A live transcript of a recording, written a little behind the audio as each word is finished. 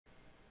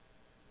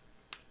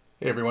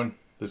Hey everyone,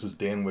 this is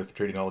Dan with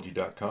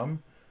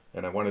Tradingology.com,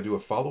 and I want to do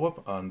a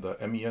follow-up on the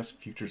MES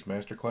Futures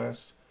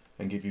Masterclass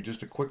and give you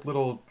just a quick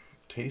little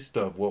taste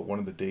of what one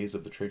of the days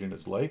of the trading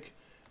is like,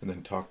 and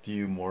then talk to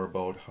you more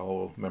about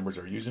how members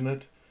are using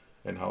it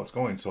and how it's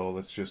going. So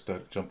let's just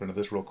jump into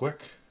this real quick.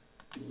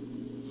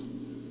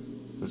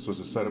 This was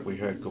a setup we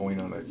had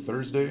going on a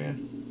Thursday. All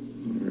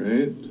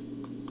right.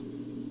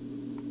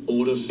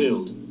 Order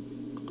filled.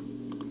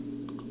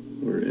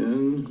 We're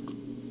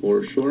in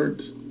 4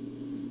 short.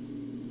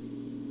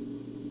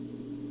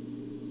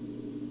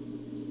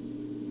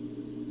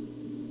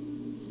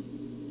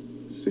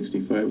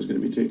 $65 is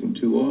going to be taking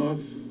 2 off.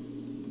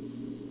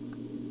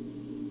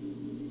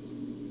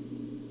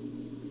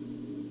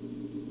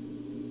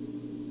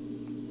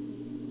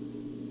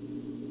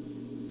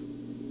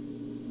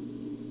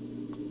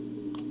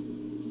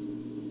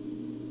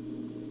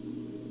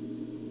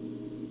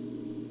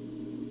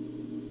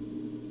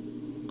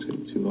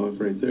 Take 2 off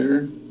right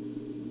there.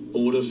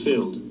 Order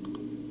filled.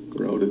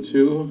 We're out of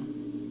 2.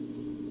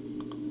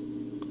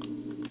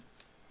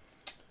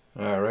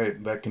 All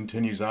right, that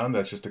continues on.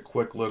 That's just a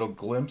quick little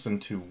glimpse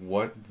into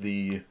what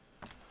the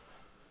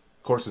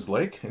course is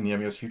like in the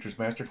MES Futures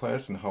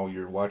Masterclass and how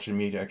you're watching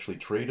me actually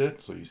trade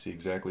it. So you see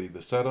exactly the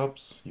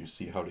setups, you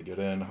see how to get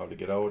in, how to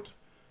get out,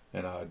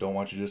 and I don't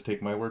want you to just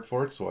take my word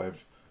for it. So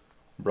I've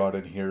brought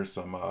in here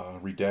some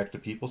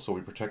redacted people so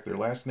we protect their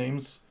last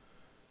names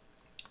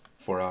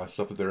for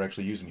stuff that they're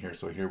actually using here.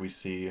 So here we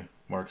see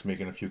Mark's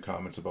making a few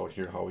comments about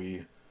here how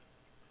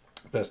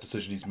best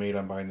decision he's made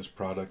on buying this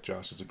product.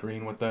 Josh is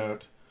agreeing with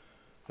that.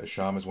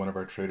 Sham is one of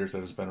our traders that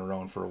has been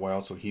around for a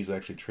while, so he's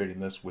actually trading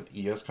this with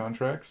ES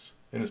contracts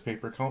in his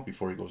paper account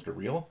before he goes to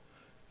real.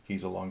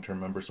 He's a long-term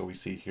member, so we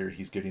see here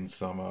he's getting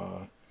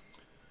some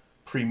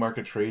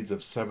pre-market trades of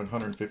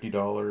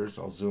 $750.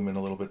 I'll zoom in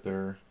a little bit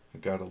there.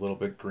 It got a little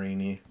bit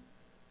grainy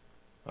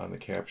on the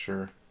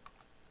capture.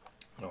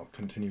 I'll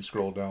continue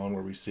scroll down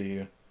where we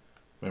see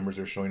members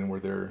are showing where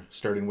they're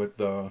starting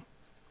with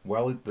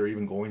while they're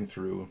even going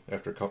through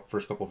after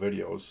first couple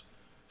videos,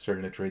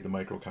 starting to trade the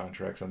micro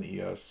contracts on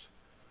the ES.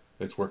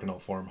 It's working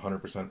out for him.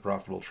 100%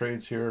 profitable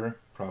trades here.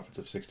 Profits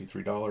of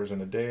 $63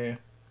 in a day.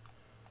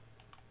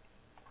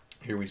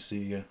 Here we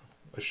see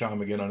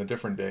Asham again on a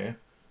different day,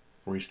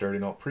 where he's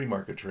starting out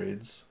pre-market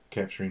trades,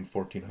 capturing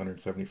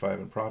 $1,475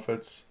 in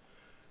profits.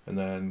 And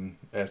then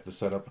as the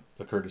setup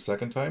occurred a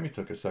second time, he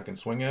took a second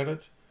swing at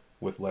it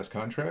with less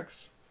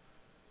contracts.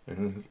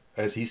 And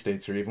as he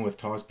states here, even with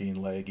toss being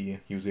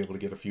laggy, he was able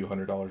to get a few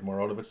 $100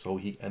 more out of it, so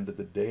he ended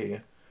the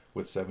day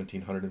with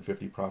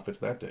 $1,750 profits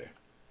that day.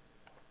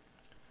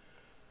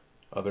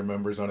 Other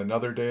members on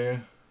another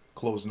day,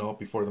 closing out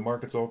before the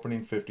market's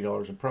opening,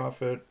 $50 in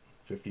profit,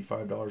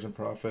 $55 in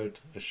profit.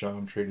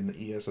 Asham trading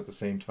the ES at the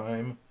same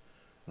time,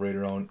 right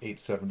around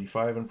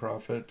 $875 in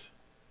profit.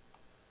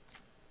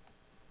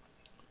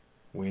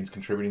 Wayne's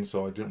contributing,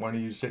 so I didn't want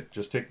to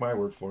just take my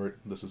word for it.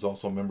 This is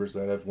also members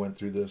that have went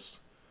through this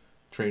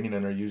training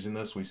and are using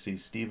this. We see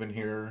Steven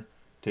here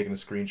taking a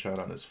screenshot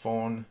on his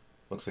phone.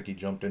 Looks like he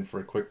jumped in for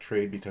a quick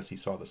trade because he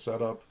saw the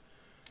setup.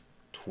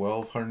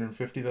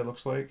 1,250 that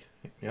looks like.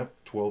 Yep,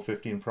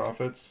 1,250 in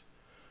profits.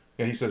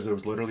 Yeah, he says it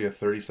was literally a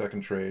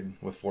 30-second trade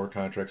with 4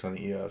 contracts on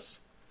the ES.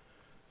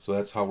 So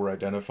that's how we're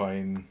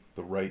identifying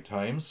the right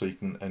time so you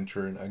can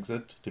enter and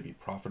exit to be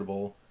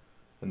profitable,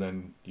 and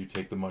then you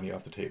take the money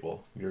off the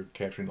table. You're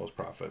capturing those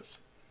profits.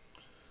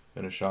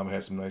 And Asham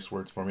has some nice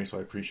words for me, so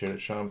I appreciate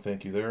it. Sham,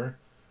 thank you there.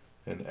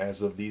 And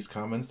as of these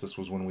comments, this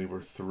was when we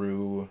were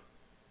through,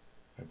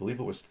 I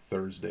believe it was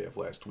Thursday of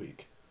last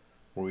week,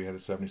 where we had a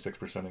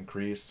 76%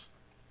 increase.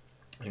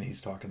 And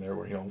he's talking there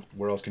where,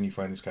 where else can you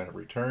find these kind of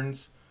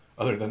returns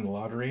other than the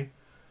lottery?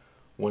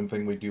 One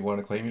thing we do want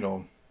to claim,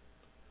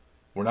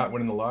 we're not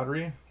winning the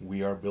lottery.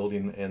 We are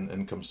building an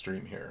income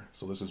stream here.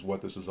 So this is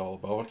what this is all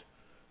about.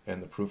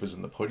 And the proof is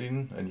in the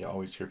pudding. And you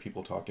always hear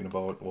people talking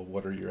about, well,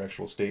 what are your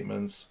actual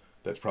statements?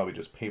 That's probably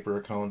just paper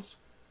accounts.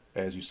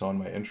 As you saw in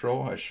my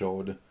intro, I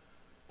showed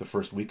the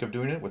first week of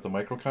doing it with the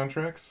micro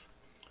contracts.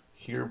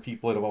 Here,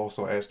 people have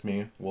also asked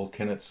me, well,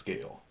 can it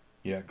scale?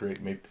 Yeah,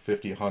 great, make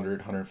 50, 100,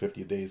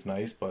 150 a day is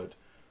nice, but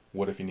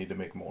what if you need to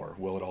make more?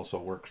 Will it also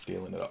work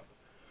scaling it up?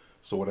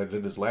 So what I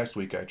did is last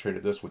week I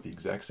traded this with the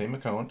exact same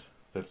account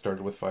that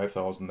started with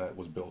 5,000 that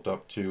was built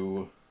up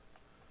to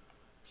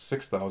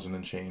 6,000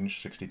 and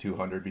change,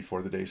 6,200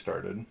 before the day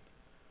started,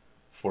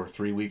 for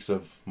 3 weeks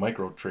of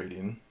micro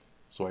trading.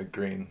 So I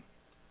gained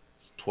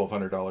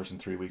 $1,200 in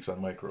 3 weeks on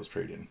micros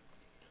trading.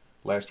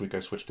 Last week I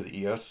switched to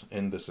the ES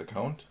in this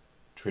account,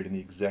 trading the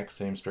exact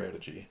same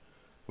strategy.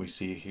 We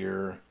see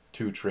here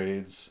 2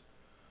 trades,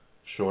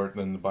 short,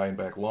 then the buying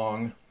back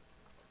long,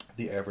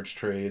 the average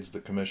trades,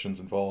 the commissions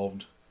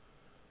involved.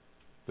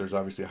 There's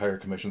obviously higher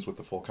commissions with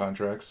the full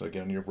contracts.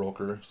 Again, your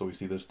broker. So we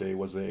see this day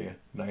was a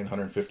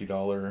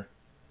 $950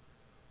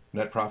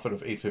 net profit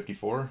of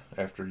 $854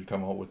 after you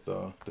come out with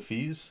the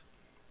fees.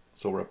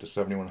 So we're up to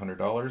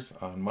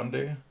 $7,100 on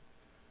Monday.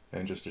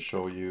 And just to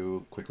show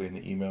you quickly in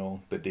the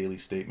email, the daily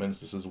statements,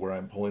 this is where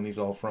I'm pulling these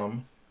all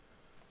from.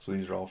 So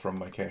these are all from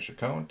my cash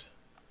account.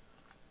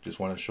 Just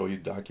want to show you,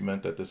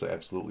 document that this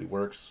absolutely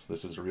works.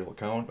 This is a real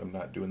account. I'm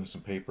not doing this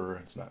in paper.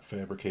 It's not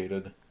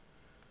fabricated.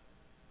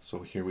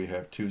 So here we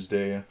have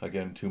Tuesday,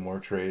 again, 2 more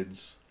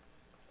trades.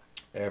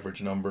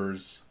 Average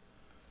numbers,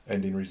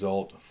 ending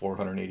result,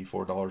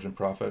 $484 in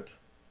profit.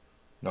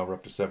 Now we're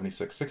up to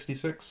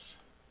 $76.66.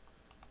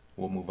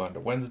 We'll move on to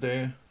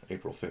Wednesday,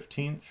 April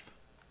 15th.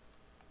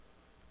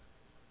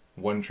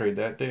 1 trade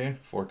that day,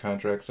 4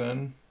 contracts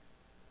in,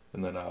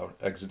 and then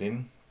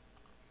exiting.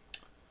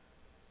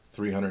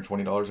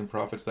 $320 in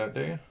profits that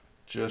day,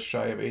 just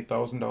shy of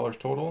 $8,000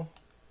 total.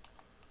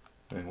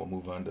 And we'll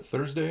move on to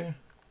Thursday,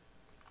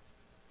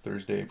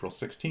 April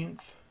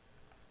 16th.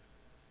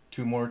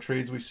 2 more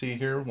trades we see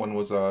here. One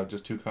was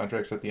just 2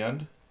 contracts at the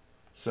end,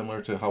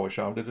 similar to how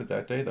Asham did it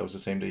that day. That was the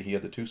same day he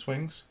had the 2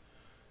 swings.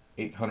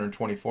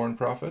 $824 in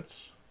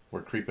profits.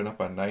 We're creeping up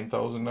on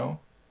 $9,000 now.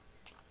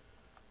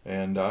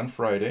 And on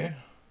Friday,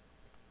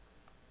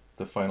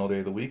 the final day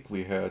of the week,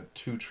 we had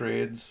 2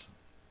 trades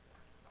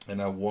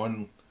and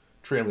 1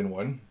 trailing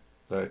one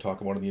that I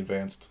talk about in the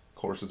advanced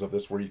courses of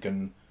this, where you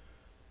can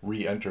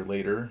re-enter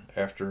later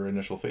after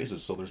initial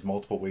phases. So there's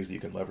multiple ways that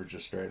you can leverage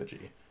this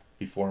strategy: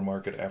 before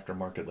market, after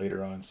market,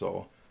 later on.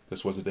 So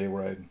this was a day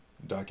where I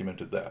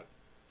documented that.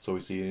 So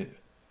we see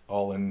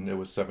all in, it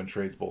was 7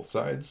 trades both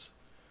sides,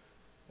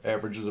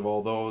 averages of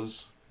all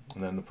those,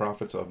 and then the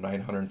profits of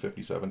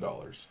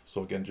 $957.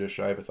 So again, just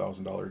shy of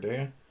 $1,000 a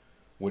day,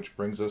 which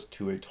brings us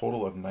to a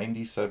total of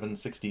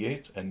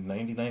 $97.68 and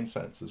 99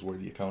 cents is where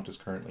the account is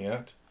currently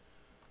at,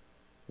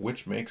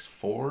 which makes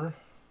 4,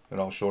 and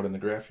I'll show it in the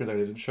graph here that I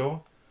didn't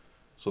show.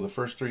 So the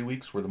first 3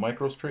 weeks were the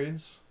micros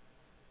trades,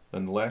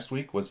 then the last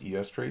week was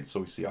ES trades.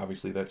 So we see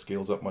obviously that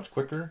scales up much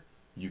quicker.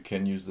 You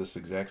can use this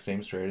exact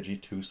same strategy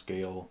to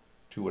scale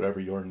to whatever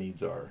your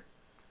needs are.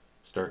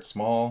 Start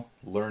small,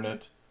 learn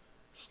it,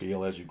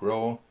 scale as you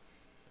grow.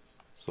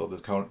 So the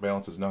account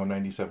balance is now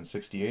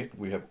 $97.68.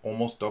 We have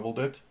almost doubled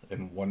it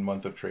in 1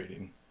 month of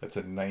trading. That's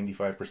a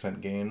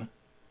 95% gain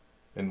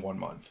in 1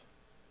 month.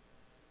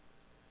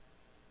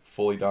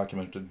 Fully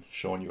documented,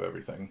 showing you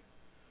everything.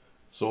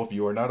 So if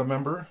you are not a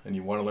member and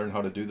you want to learn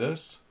how to do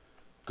this,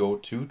 go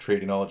to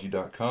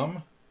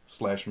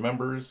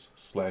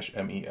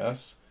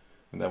tradingology.com/members/MES,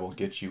 and that will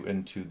get you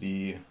into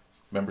the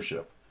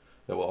membership.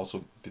 That will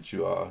also get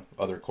you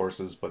other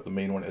courses, but the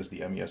main one is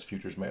the MES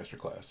Futures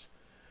Masterclass.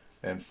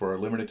 And for a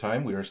limited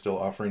time, we are still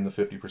offering the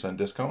 50%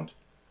 discount.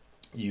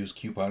 Use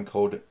coupon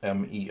code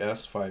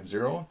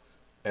MES50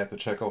 at the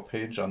checkout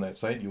page on that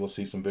site. You will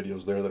see some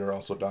videos there that are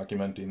also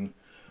documenting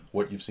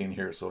what you've seen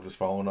here. So just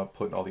following up,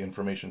 putting all the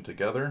information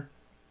together.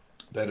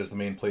 That is the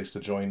main place to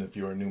join if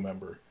you are a new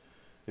member.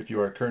 If you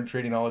are a current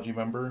Tradingology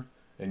member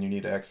and you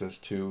need access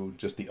to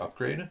just the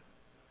upgrade,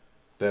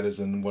 that is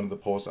in one of the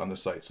posts on the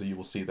site. So you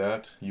will see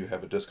that. You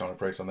have a discounted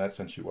price on that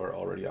since you are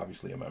already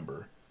obviously a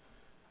member.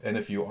 And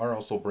if you are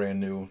also brand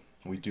new,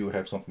 we do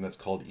have something that's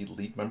called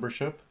Elite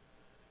Membership.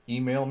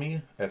 Email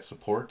me at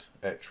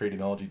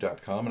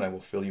support@tradingology.com and I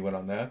will fill you in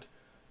on that.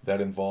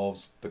 That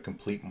involves the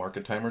complete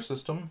market timer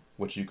system,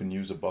 which you can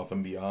use above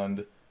and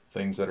beyond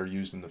things that are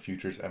used in the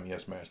Futures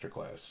MES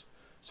Masterclass.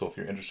 So if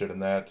you're interested in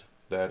that,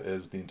 that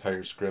is the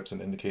entire scripts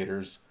and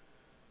indicators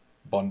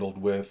bundled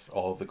with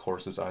all of the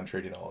courses on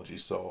Tradingology.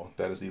 So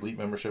that is the Elite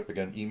Membership.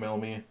 Again, email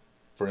me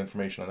for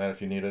information on that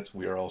if you need it.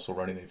 We are also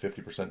running a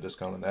 50%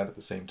 discount on that at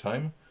the same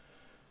time.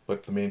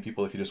 But the main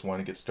people, if you just want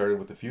to get started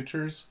with the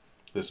futures,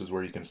 this is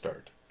where you can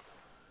start.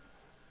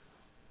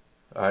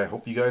 I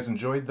hope you guys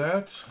enjoyed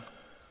that.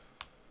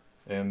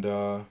 And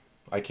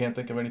I can't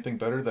think of anything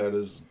better that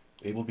is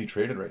able to be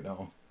traded right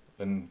now.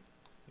 And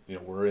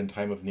we're in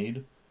time of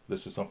need.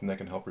 This is something that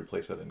can help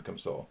replace that income.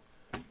 So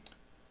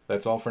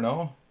that's all for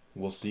now.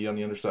 We'll see you on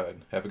the other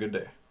side. Have a good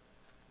day.